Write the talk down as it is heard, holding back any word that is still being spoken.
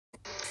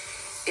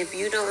If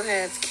you don't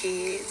have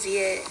kids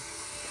yet,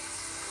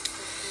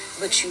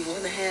 but you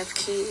want to have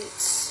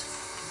kids,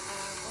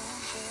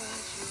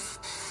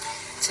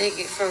 take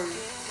it from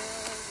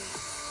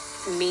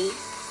me,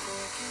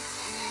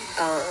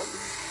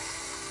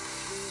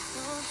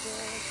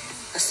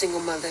 a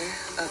single mother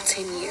of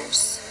 10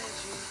 years.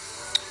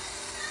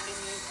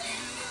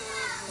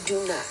 Do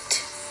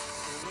not,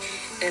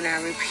 and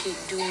I repeat,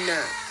 do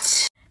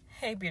not.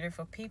 Hey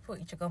beautiful people,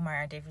 Ichigo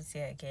Mara Davis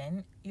here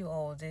again. You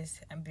all,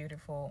 this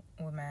beautiful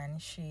woman,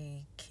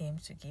 she came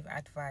to give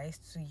advice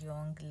to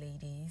young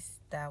ladies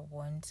that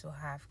want to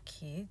have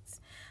kids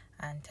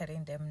and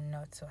telling them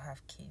not to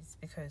have kids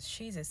because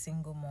she's a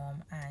single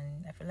mom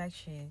and I feel like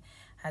she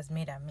has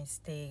made her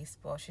mistakes,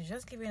 but she's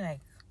just giving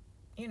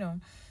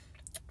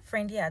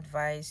friendly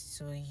advice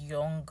to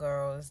young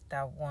girls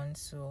that want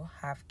to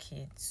have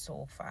kids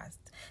so fast.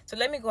 So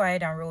let me go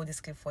ahead and roll this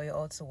clip for you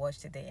all to watch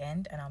to the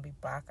end, and I'll be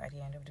back at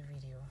the end of the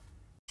video.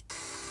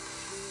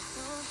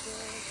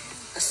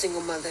 A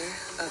single mother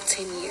of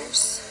 10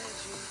 years.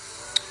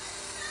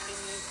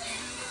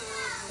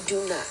 Do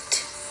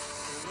not,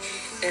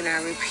 and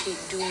I repeat,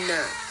 do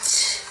not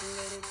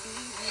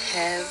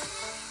have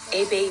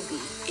a baby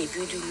if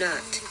you do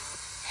not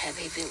have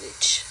a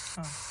village.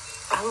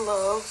 I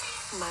love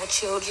my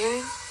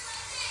children,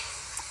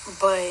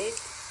 but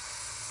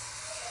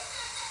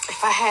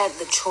if I had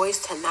the choice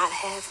to not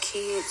have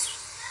kids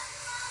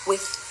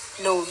with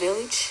no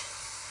village,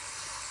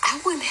 I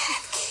wouldn't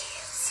have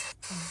kids.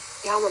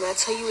 Y'all, when I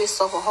tell you it's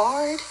so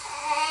hard,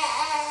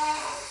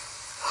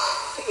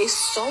 it's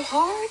so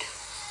hard,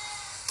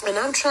 and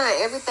I'm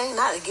trying everything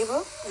not to give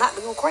up, not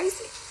to go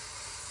crazy.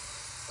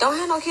 Don't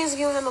have no kids if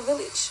you don't have no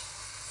village.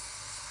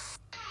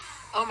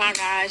 Oh my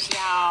gosh,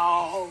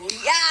 y'all.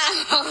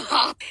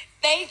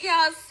 Thank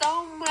y'all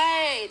so much.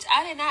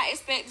 I did not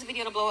expect this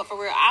video to blow up for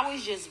real. I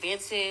was just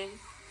venting.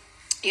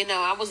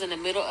 I was in the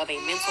middle of a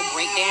mental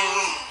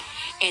breakdown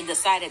and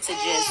decided to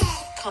just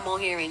come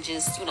on here and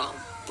just,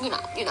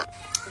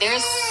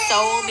 There's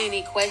so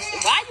many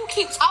questions. Why you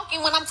keep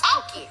talking when I'm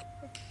talking?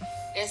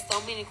 There's so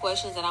many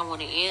questions that I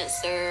want to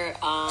answer.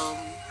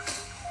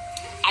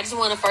 I just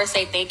want to first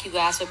say thank you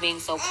guys for being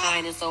so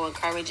kind and so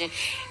encouraging.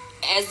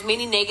 As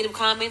many negative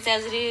comments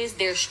as it is,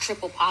 there's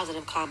triple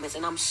positive comments,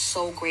 and I'm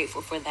so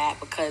grateful for that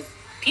because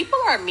people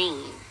are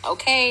mean,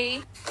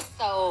 okay?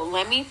 So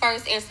let me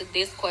first answer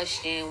this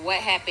question. What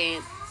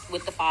happened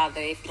with the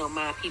father, if you don't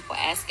mind people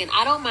asking?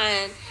 I don't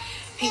mind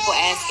people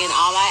asking.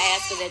 All I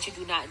ask is that you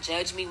do not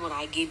judge me when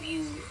I give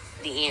you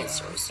the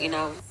answers,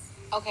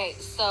 Okay,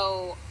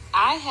 so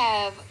I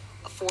have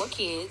 4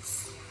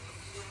 kids,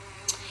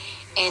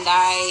 and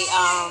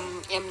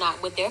I am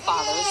not with their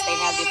fathers. They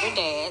have different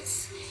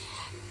dads.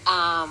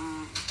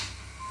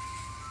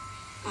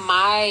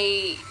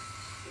 My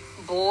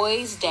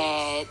boy's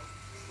dad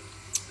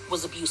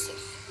was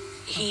abusive.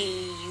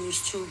 He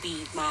used to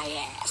beat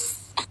my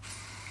ass.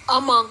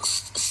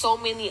 Amongst so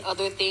many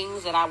other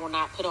things that I will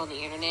not put on the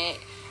internet.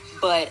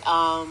 But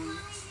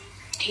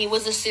he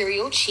was a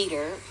serial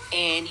cheater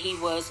and he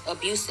was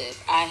abusive.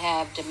 I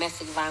have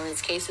domestic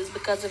violence cases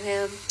because of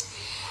him.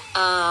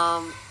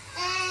 And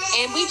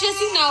we just,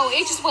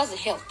 it just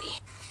wasn't healthy.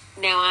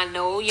 Now, I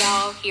know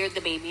y'all hear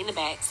the baby in the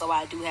back, so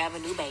I do have a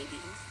new baby.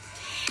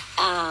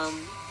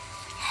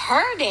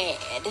 Her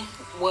dad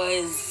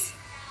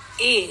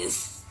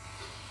is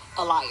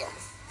a liar.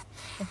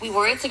 We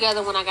weren't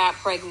together when I got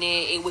pregnant.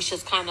 It was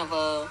just kind of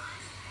a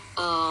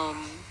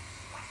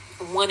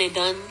one and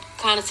done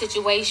kind of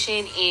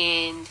situation,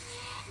 and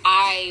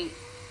I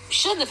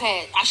shouldn't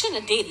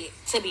have did it,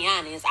 to be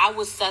honest. I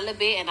was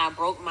celibate, and I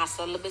broke my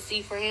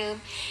celibacy for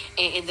him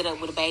and ended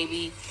up with a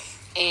baby.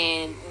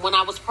 And when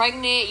I was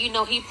pregnant,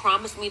 he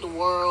promised me the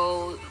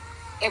world.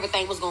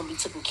 Everything was going to be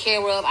taken care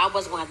of. I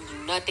wasn't going to have to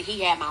do nothing. He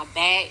had my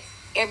back.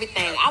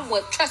 Everything.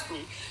 Trust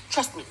me.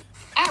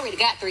 I already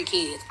got 3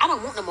 kids. I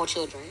don't want no more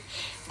children.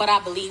 But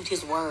I believed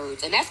his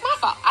words. And that's my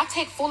fault. I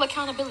take full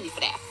accountability for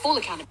that. Full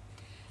accountability.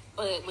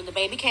 But when the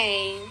baby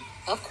came,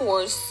 of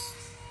course,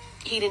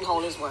 he didn't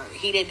hold his word.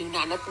 He didn't do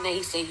nothing that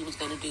he said he was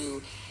going to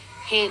do.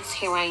 Hence,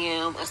 here I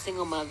am, a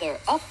single mother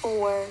of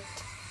 4,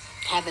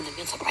 having a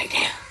mental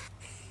breakdown.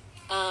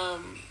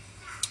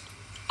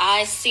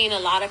 I seen a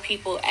lot of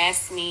people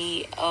ask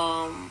me,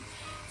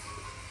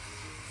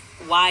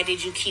 why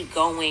did you keep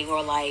going?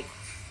 Or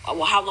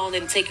how long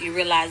did it take you to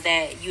realize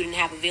that you didn't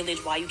have a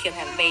village while you kept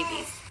having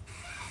babies?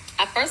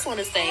 I first want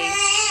to say,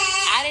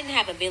 I didn't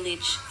have a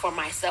village for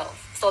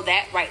myself. So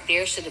that right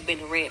there should have been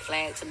a red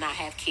flag to not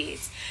have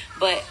kids.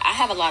 But I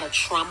have a lot of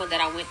trauma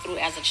that I went through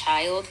as a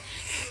child.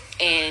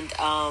 And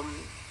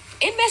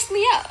it messed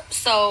me up.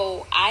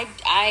 So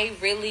I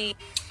really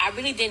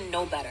didn't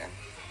know better.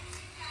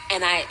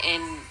 And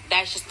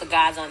that's just the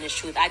God's honest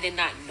truth. I did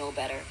not know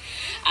better.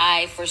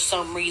 I, for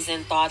some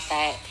reason, thought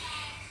that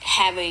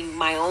having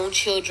my own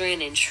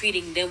children and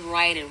treating them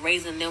right and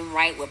raising them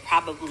right would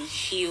probably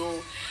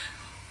heal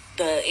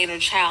the inner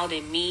child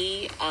in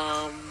me.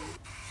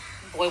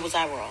 Boy, was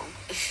I wrong.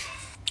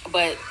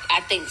 But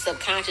I think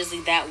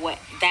subconsciously that's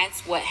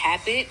what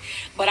happened.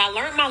 But I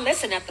learned my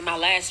lesson after my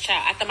last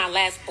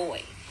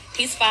boy.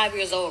 He's 5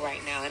 years old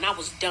right now, and I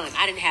was done.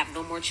 I didn't have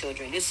no more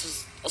children. This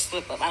was a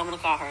slip up. I don't want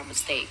to call her a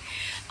mistake.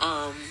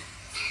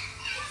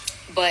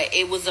 But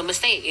it was a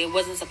mistake. It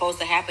wasn't supposed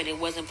to happen. It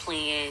wasn't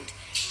planned.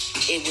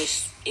 It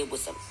was it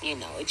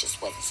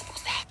just wasn't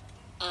supposed to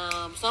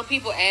happen. Some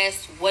people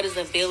ask, what is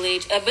a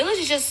village? A village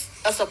is just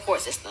a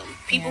support system.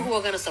 People who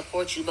are going to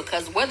support you,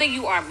 because whether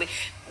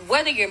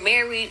you're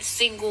married,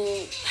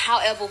 single,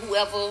 however,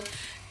 whoever,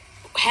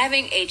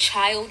 having a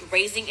child,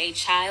 raising a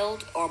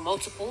child or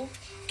multiple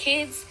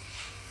kids,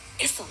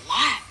 it's a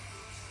lot.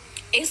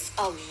 It's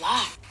a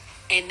lot.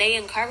 And they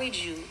encourage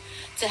you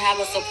to have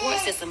a support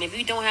system. If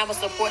you don't have a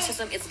support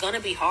system, it's going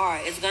to be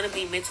hard. It's going to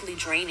be mentally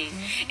draining,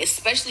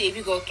 especially if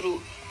you go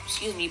through,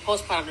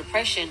 postpartum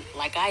depression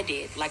like I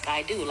did, like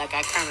I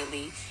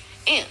currently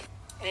am.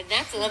 And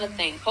that's another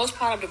thing.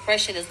 Postpartum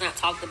depression is not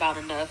talked about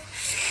enough.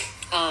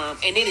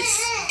 And it is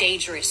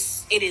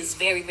dangerous. It is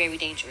very, very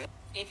dangerous.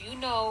 If you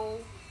know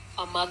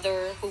a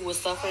mother who was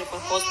suffering from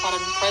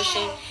postpartum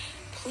depression,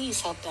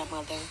 please help that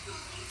mother.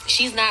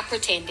 She's not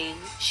pretending.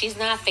 She's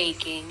not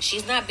faking.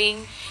 She's not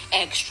being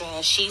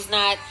extra. She's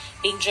not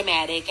being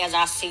dramatic, as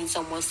I've seen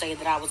someone say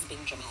that I was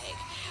being dramatic.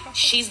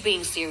 She's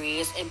being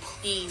serious, and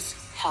please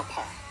help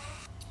her.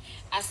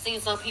 I've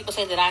seen some people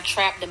say that I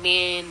trapped a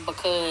man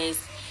because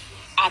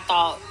I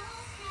thought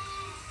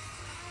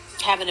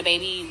having a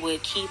baby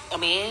would keep a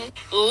man.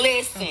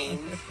 Listen,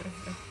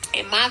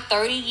 in my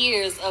 30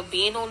 years of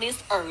being on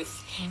this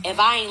earth, if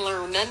I ain't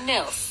learned nothing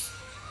else,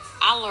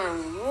 I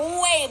learned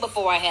way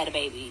before I had a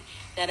baby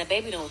that a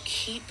baby don't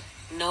keep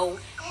no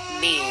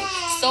man.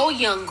 So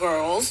young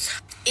girls,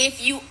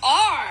 if you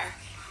are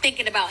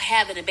thinking about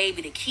having a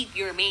baby to keep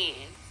your man,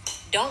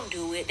 don't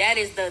do it. That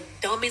is the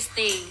dumbest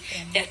thing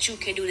that you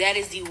can do. That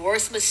is the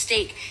worst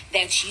mistake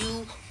that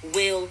you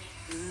will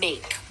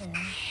make.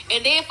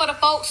 And then for the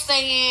folks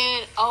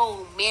saying,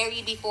 oh,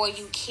 marry before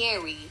you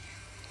carry.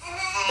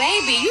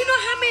 Baby, you know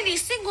how many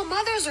single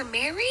mothers are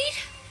married?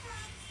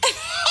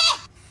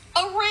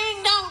 A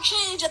ring don't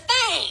change a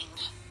thing.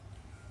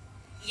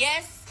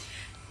 Yes,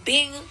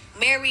 being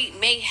married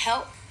may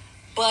help,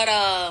 but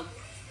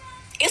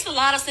it's a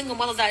lot of single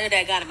mothers out there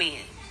that got a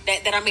man,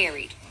 that are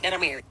married.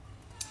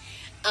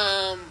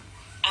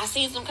 I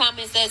seen some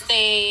comments that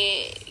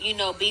say,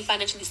 be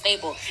financially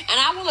stable. And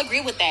I will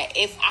agree with that.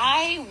 If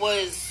I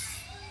was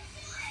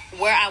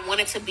where I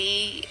wanted to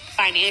be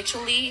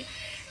financially,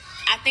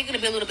 I think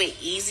it'd be a little bit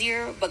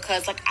easier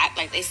because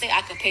like they say,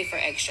 I could pay for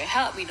extra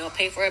help,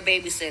 pay for a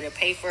babysitter,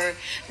 pay for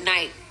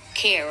night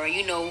care, or,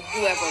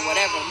 whoever,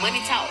 whatever.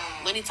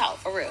 Money talk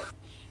for real.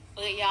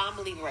 But y'all, I'm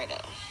gonna leave it right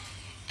there.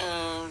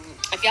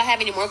 If y'all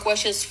have any more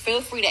questions, feel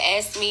free to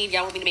ask me. If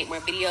y'all want me to make more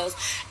videos,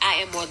 I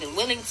am more than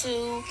willing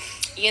to.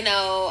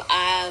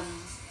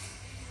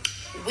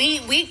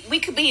 We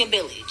could be a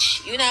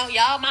village.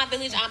 Y'all my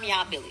village, I'm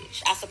y'all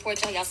village. I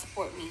support y'all, y'all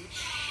support me.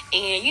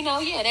 And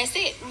that's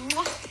it.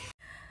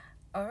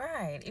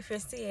 Alright, if you're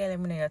still here, let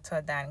me know your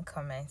thought down in the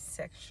comment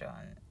section.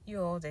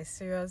 The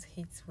serious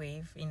heat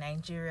wave in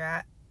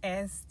Nigeria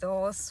and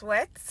still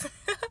sweat.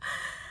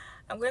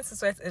 I'm going to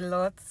sweat a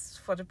lot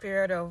for the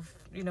period of,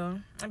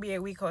 maybe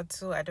a week or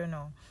two. I don't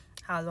know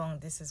how long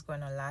this is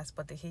going to last,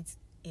 but the heat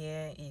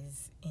here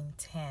is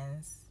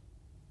intense.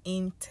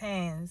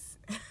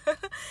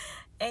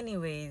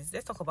 Anyways,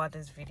 let's talk about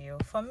this video.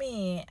 For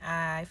me,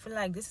 I feel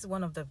like this is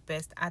one of the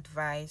best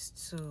advice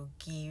to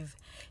give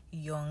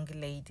young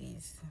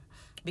ladies,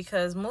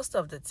 because most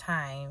of the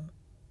time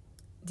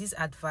this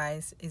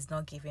advice is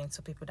not given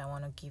to people that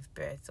want to give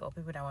birth or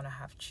people that want to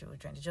have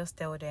children. They just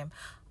tell them,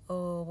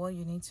 oh, what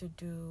you need to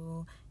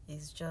do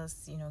is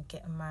just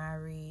get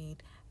married,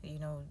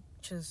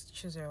 choose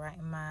the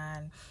right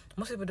man.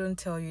 Most people don't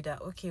tell you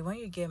that, okay, when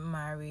you get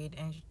married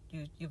and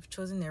you've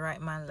chosen the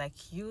right man like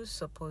you're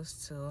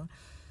supposed to,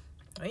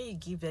 when you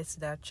give birth to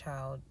that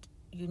child,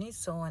 you need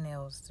someone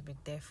else to be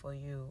there for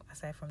you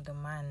aside from the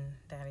man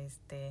that is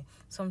there.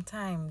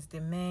 Sometimes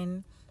the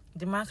man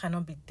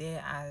cannot be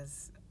there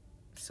as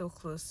so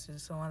close to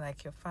someone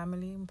like your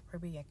family,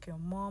 probably like your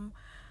mom,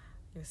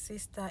 your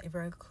sister, a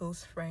very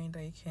close friend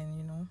that you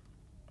can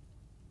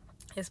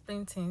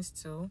explain things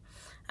to.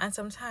 And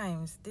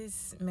sometimes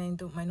these men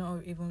might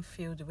not even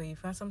feel the way you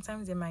feel.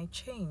 Sometimes they might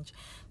change.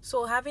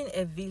 So having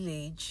a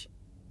village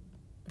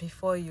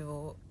before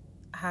you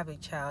have a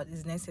child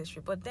is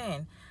necessary. But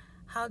then,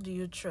 how do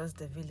you trust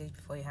the village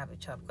before you have a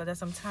child? Because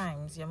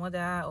sometimes your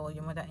mother or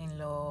your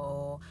mother-in-law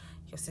or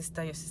your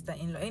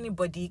sister-in-law,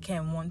 anybody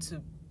can want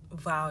to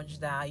vouch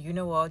that,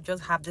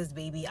 just have this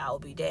baby, I'll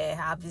be there.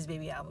 Have this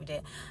baby, I'll be there.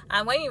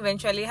 And when you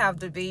eventually have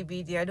the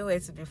baby, they are nowhere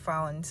to be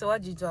found. So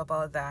what do you do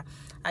about that?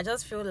 I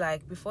just feel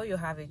like before you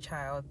have a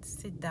child,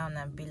 sit down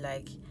and be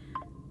like,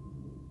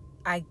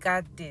 I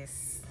got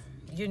this.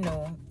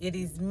 It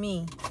is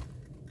me.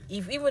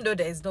 Even though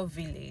there is no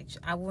village,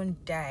 I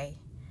won't die,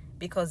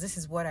 because this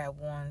is what I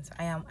want.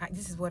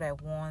 This is what I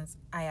want.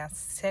 I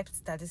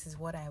accept that this is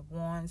what I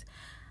want.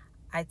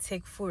 I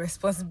take full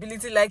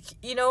responsibility.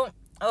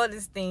 all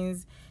these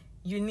things,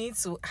 you need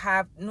to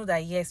know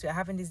that yes, we're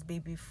having this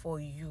baby for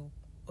you,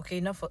 okay,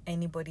 not for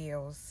anybody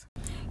else.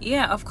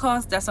 Yeah, of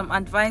course, there's some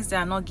advice they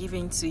are not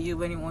giving to you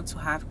when you want to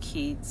have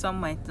kids. Some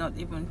might not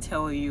even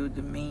tell you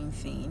the main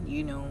thing,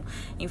 you know.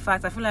 In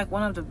fact, I feel like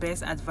one of the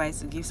best advice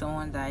to give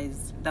someone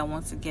that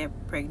wants to get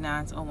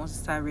pregnant or wants to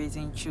start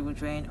raising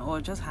children or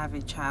just have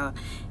a child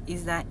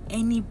is that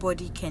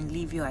anybody can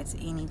leave you at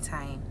any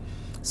time.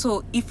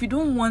 So if you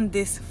don't want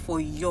this for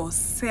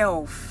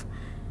yourself,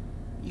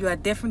 you are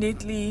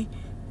definitely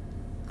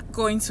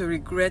going to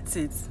regret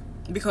it.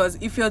 Because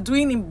if you're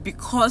doing it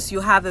because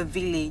you have a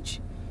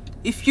village,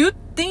 if you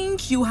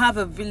think you have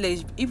a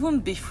village even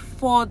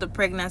before the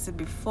pregnancy,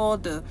 before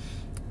the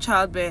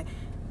childbirth,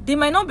 they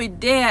might not be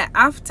there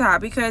after,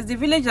 because the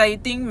village that you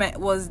think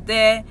was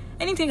there,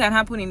 anything can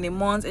happen in a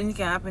month, anything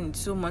can happen in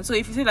 2 months. So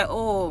if you say like,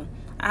 oh,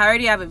 I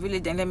already have a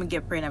village, then let me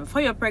get pregnant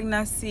before your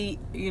pregnancy,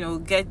 you know,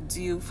 get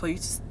due for you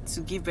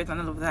to give birth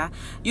and all of that,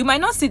 you might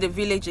not see the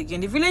village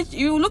again. The village,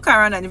 you look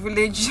around and the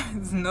village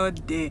is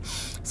not there.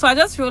 So I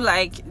just feel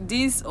like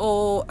this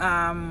whole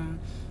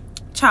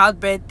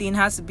childbirth thing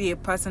has to be a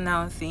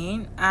personal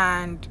thing.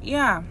 And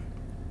yeah,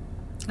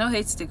 no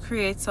hate to the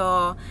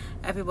creator,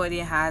 everybody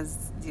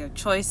has their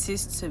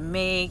choices to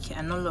make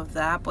and all of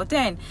that. But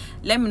then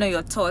let me know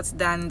your thoughts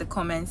down in the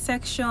comment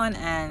section,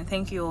 and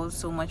thank you all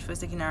so much for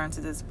sticking around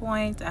to this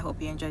point. I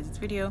hope you enjoyed this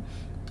video.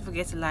 Don't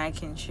forget to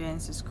like and share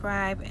and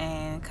subscribe,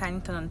 and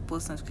kindly turn on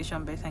post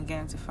notification bell and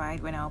get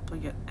notified when I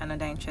upload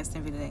another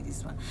interesting video like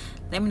this one.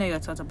 Let me know your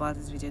thoughts about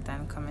this video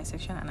down in the comment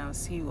section, and I will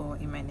see you all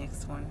in my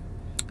next one.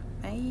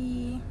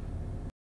 Bye.